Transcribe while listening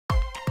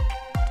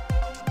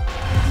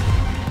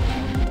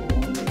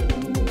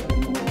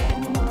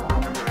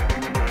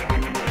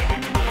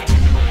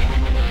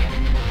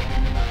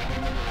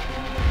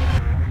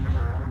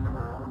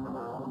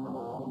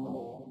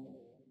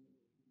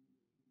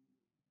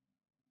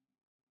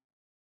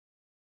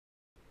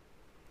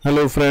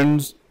Hello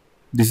friends,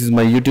 this is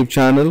my YouTube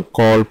channel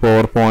called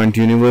PowerPoint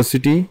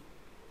University.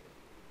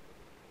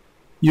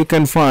 You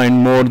can find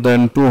more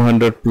than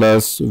 200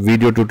 plus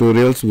video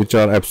tutorials which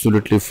are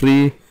absolutely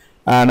free,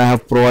 and I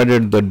have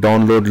provided the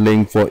download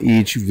link for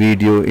each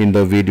video in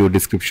the video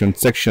description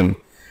section.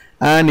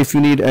 And if you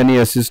need any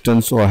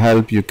assistance or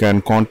help, you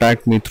can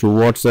contact me through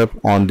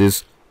WhatsApp on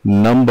this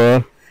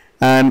number.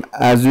 And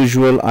as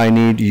usual, I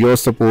need your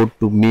support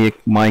to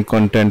make my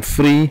content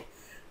free.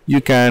 You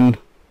can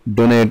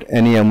donate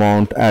any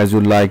amount as you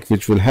like,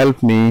 which will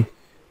help me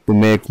to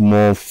make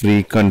more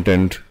free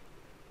content.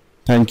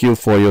 Thank you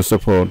for your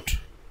support.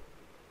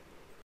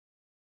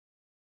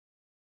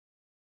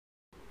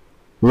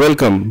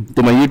 Welcome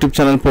to my YouTube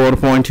channel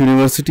PowerPoint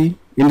University.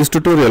 In this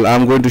tutorial I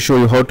am going to show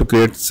you how to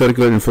create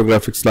circular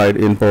infographic slide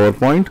in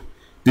PowerPoint.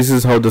 This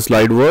is how the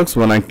slide works.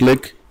 When I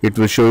click, it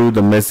will show you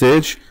the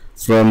message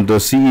from the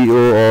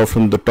CEO or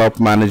from the top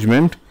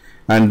management,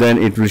 and then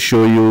it will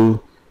show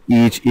you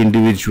each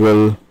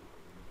individual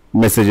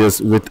messages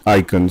with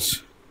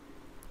icons.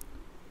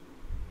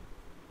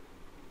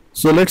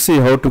 So let's see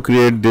how to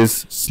create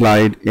this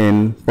slide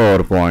in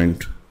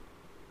PowerPoint.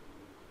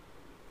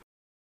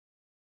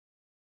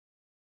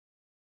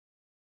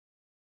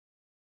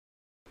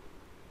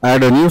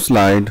 Add a new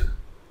slide,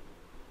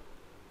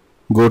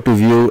 go to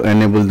view,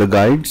 enable the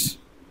guides,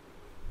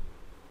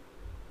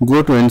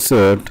 go to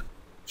insert,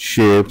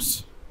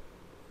 shapes,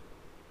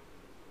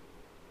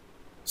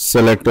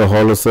 select a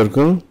hollow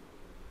circle,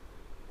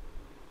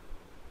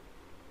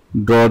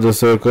 draw the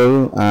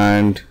circle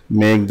and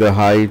make the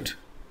height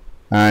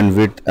and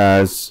width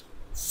as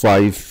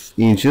 5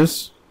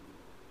 inches,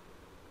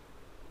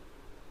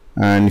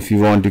 and if you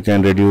want you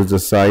can reduce the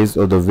size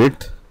or the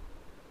width,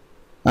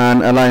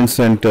 and align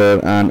center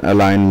and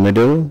align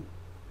middle.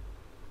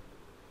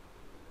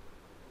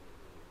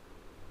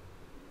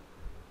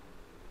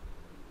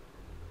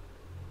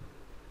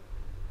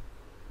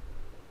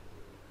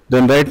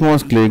 Then right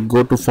mouse click,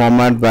 go to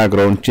format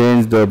background,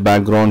 change the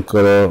background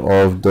color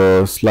of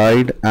the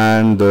slide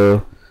and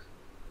the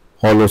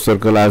hollow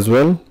circle as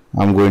well.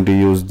 I'm going to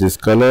use this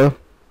color,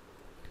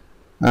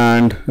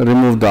 and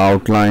remove the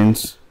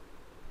outlines.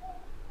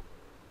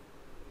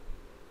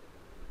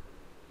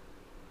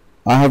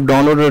 I have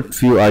downloaded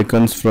few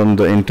icons from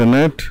the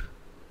internet.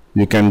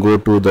 You can go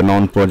to the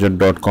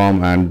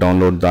nounproject.com and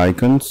download the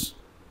icons.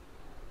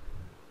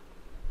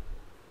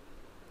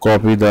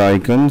 Copy the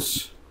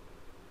icons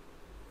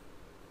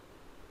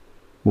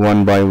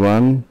one by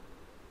one.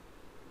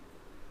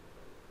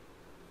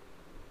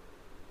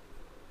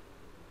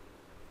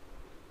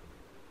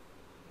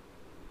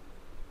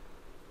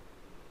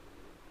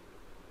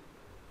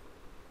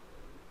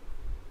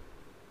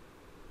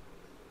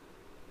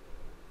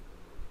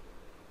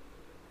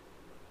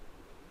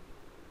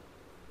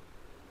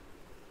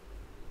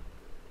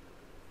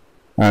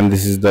 And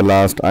this is the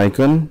last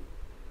icon.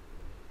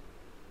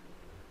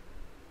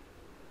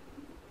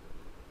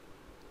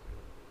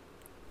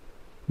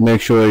 Make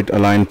sure it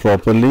aligns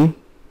properly.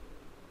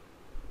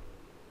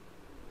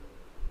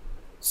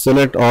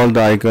 Select all the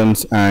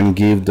icons and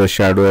give the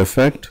shadow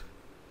effect.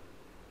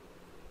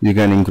 You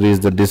can increase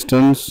the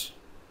distance.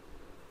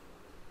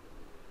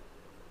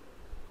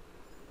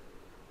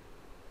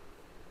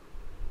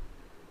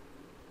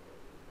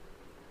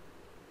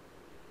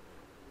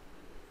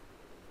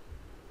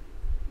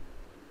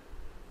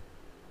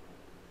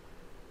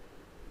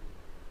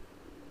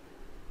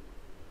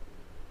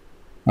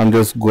 I'm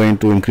just going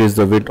to increase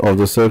the width of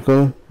the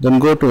circle. Then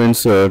go to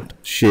insert,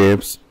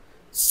 shapes,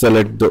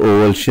 select the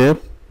oval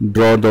shape,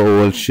 draw the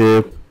oval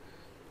shape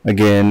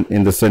again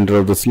in the center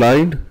of the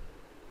slide.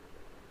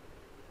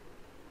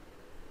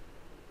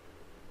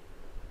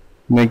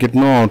 Make it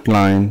no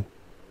outline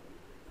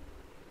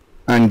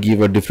and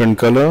give a different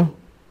color,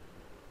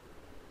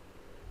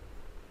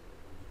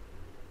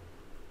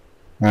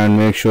 and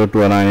make sure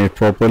to align it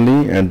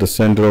properly at the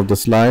center of the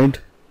slide.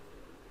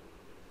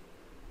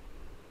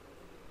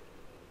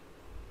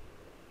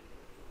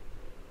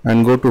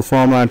 And go to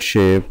format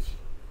shape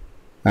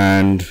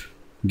and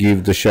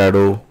give the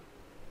shadow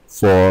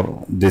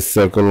for this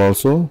circle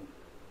also,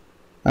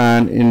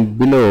 and in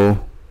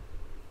below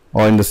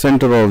or in the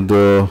center of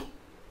the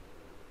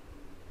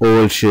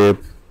oval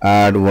shape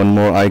add one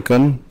more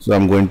icon. So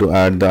I'm going to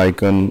add the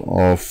icon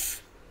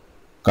of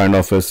kind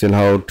of a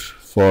silhouette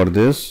for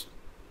this.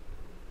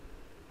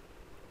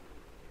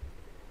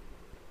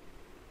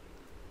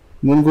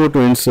 Then go to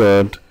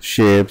insert,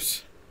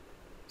 shapes,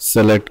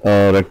 select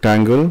a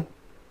rectangle,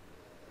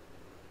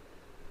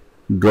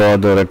 draw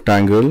the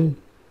rectangle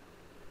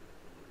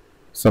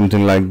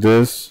something like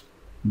this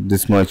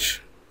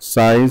much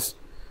size,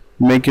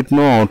 make it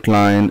no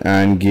outline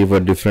and give a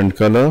different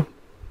color.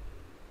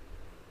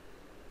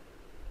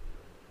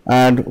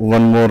 Add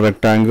one more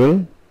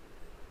rectangle,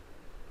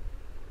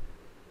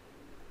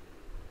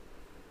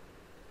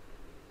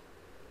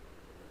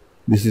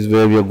 this is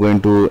where we are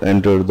going to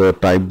enter the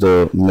type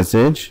the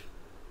message,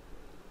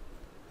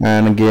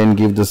 and again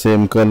give the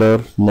same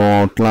color,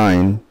 no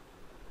outline.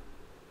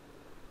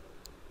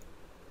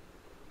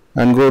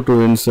 and go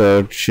to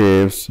insert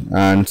shapes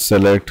and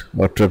select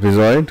a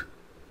trapezoid.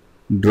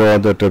 Draw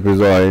the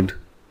trapezoid,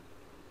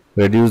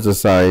 reduce the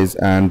size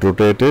and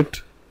rotate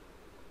it.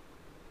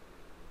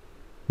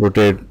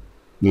 Rotate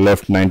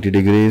left 90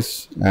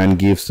 degrees and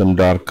give some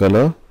dark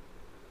color.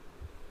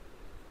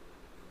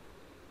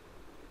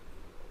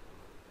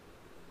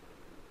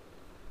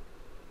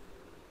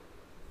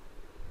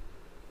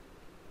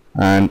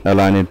 And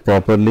align it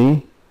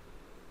properly.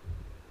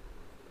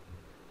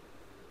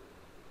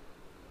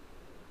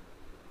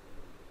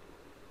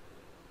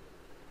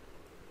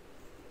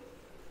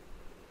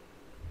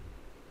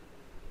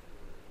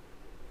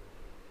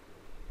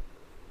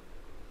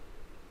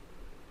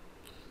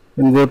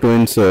 And go to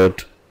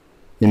insert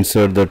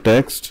the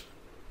text.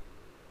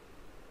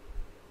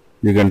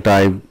 You can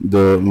type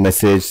the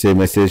message, say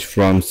message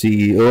from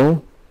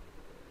CEO.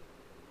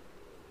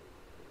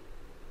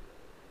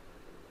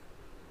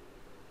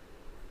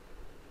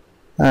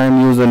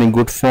 And use any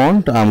good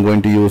font. I'm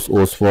going to use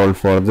Oswald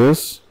for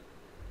this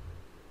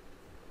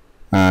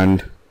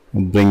and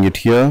bring it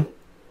here.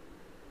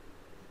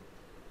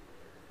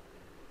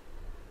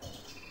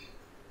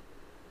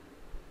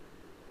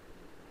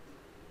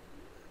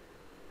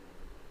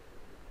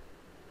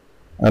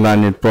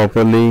 Align it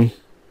properly.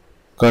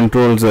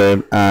 Ctrl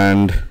Z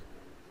and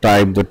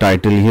type the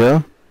title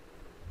here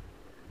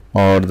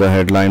or the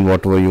headline,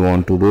 whatever you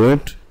want to do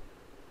it.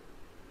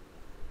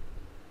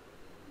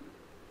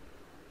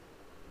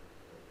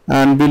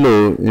 And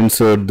below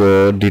insert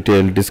the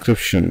detailed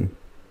description.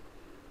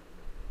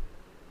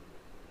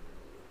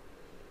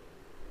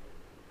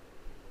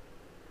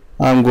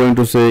 I'm going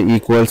to say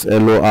equals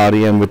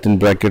LOREM within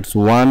brackets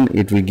 1.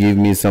 It will give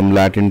me some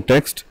Latin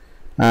text,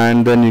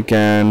 and then you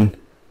can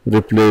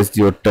replace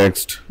your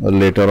text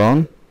later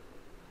on.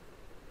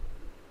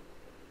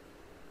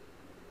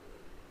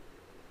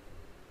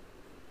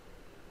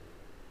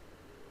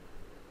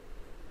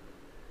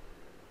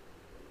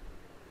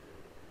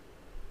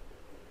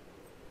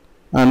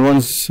 And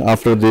once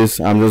after this,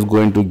 I'm just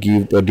going to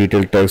give the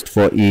detailed text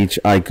for each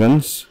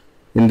icons.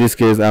 In this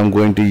case, I'm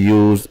going to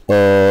use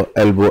a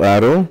elbow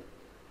arrow.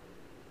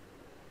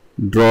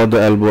 Draw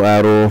the elbow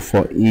arrow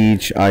for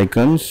each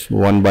icons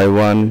one by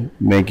one.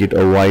 Make it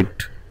a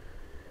white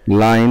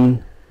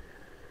line.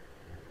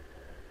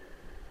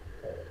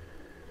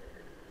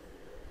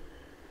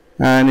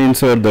 And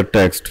insert the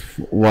text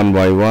one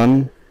by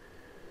one.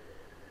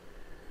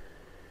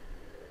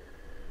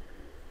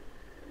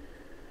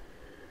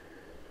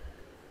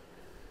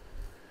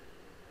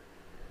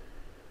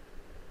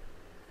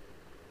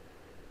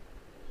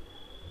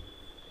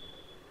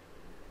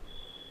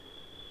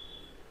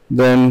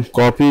 Then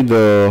copy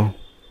the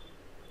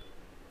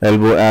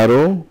elbow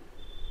arrow,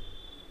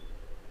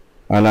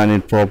 align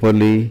it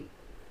properly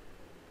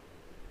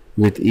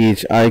with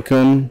each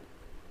icon,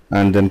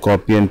 and then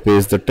copy and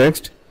paste the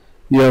text.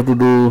 You have to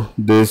do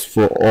this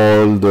for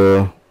all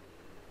the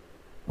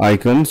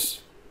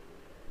icons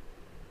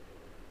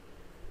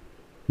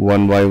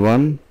one by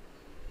one.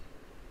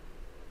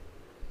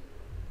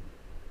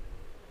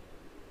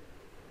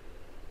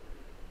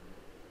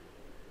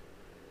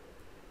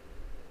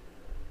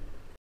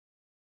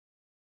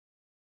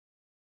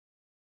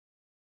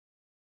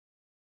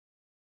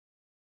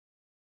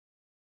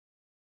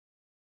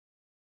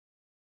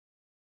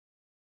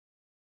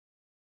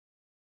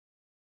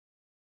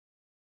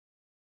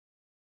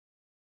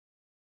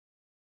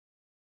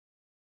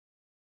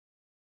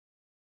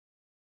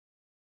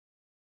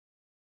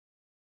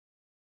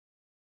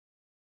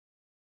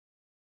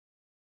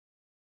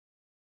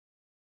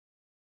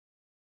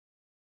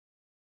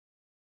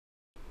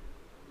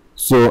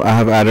 So I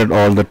have added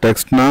all the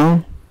text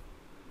now.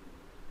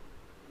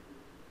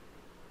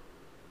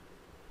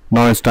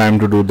 Now it's time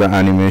to do the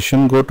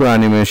animation. Go to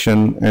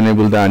animation,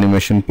 enable the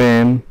animation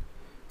pane,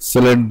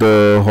 select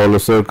the hollow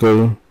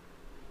circle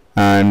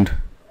and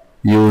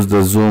use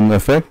the zoom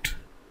effect.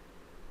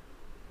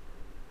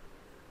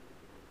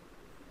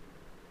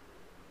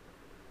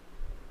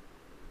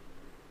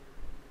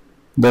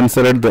 Then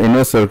select the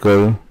inner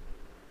circle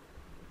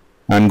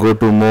and go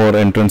to more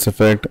entrance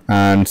effect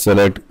and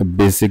select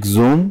basic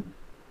zoom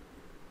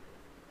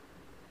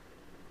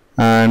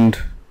and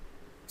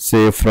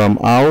say from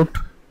out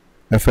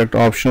effect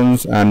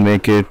options and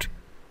make it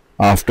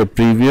after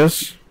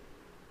previous.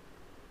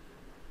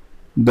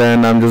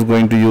 Then I'm just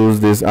going to use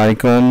this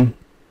icon,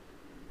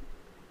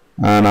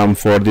 and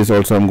for this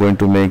also I'm going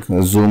to make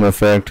a zoom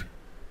effect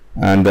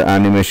and the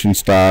animation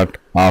start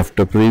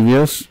after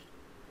previous.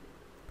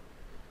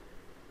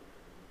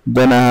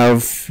 Then I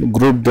have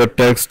grouped the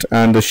text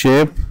and the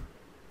shape.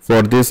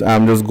 For this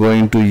I'm just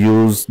going to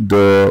use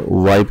the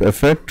wipe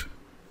effect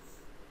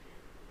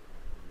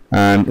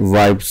and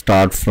wipe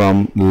start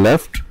from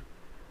left,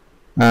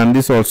 and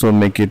this also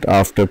make it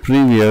after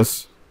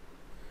previous,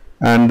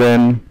 and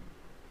then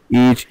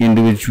each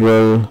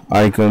individual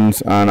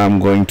icons, and I'm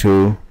going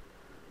to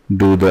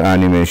do the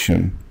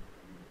animation.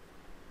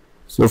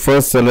 So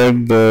first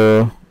select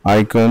the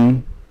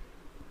icon,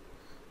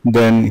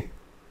 then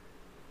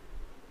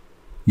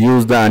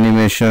use the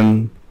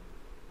animation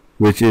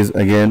which is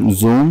again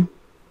zoom,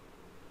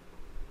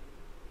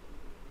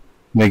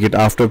 make it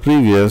after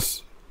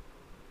previous,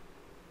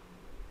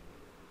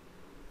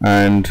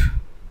 and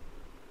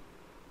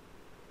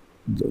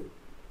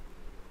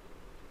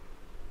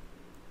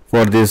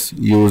for this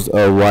use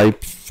a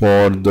wipe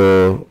for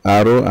the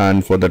arrow,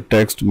 and for the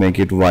text make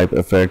it wipe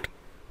effect,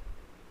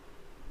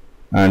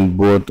 and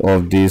both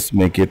of these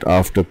make it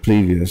after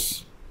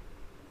previous.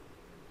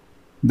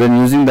 Then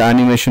using the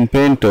animation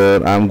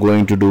painter, I'm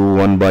going to do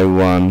one by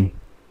one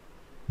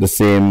the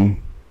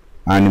same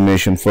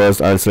animation.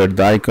 First I'll select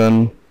the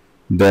icon,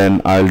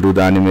 then I'll do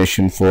the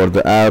animation for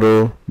the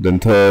arrow, then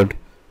third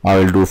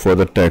I'll do for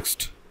the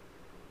text.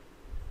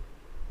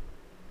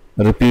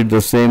 Repeat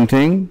the same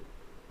thing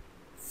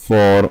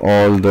for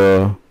all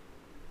the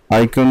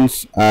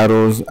icons,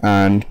 arrows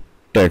and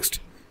text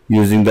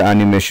using the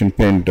animation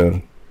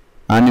painter.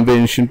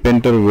 Animation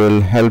painter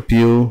will help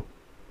you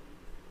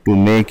to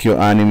make your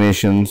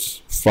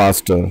animations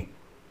faster.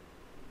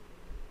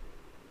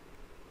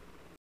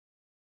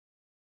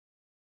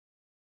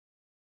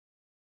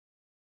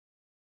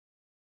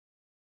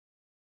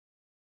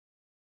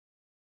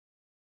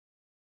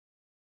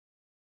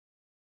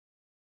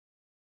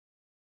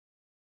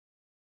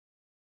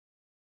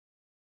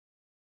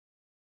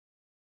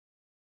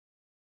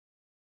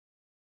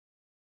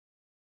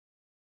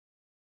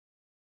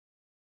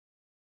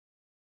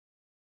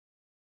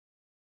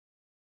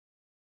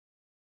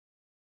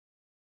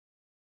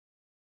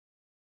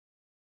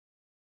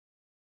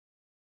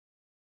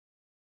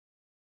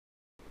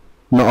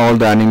 Now all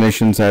the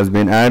animations has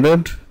been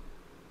added.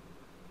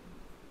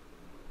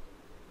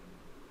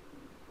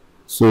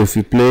 So if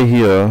you play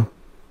here,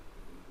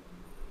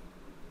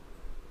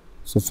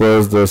 so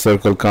first the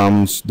circle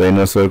comes, the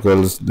inner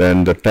circles,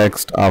 then the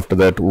text, after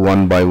that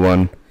one by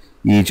one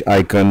each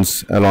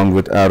icons along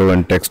with arrow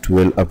and text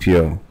will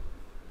appear.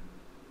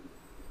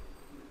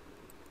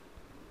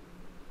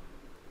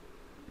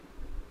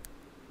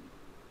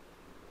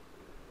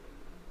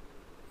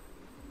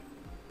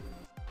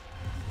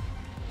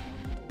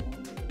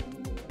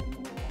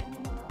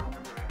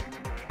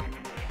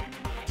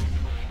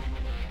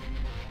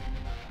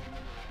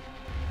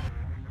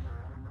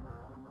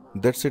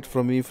 That's it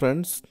from me,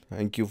 friends.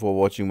 Thank you for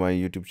watching my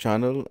YouTube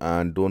channel,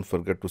 and don't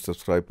forget to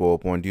subscribe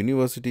PowerPoint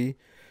University.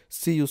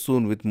 See you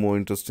soon with more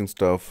interesting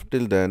stuff.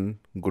 Till then,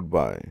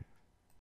 goodbye.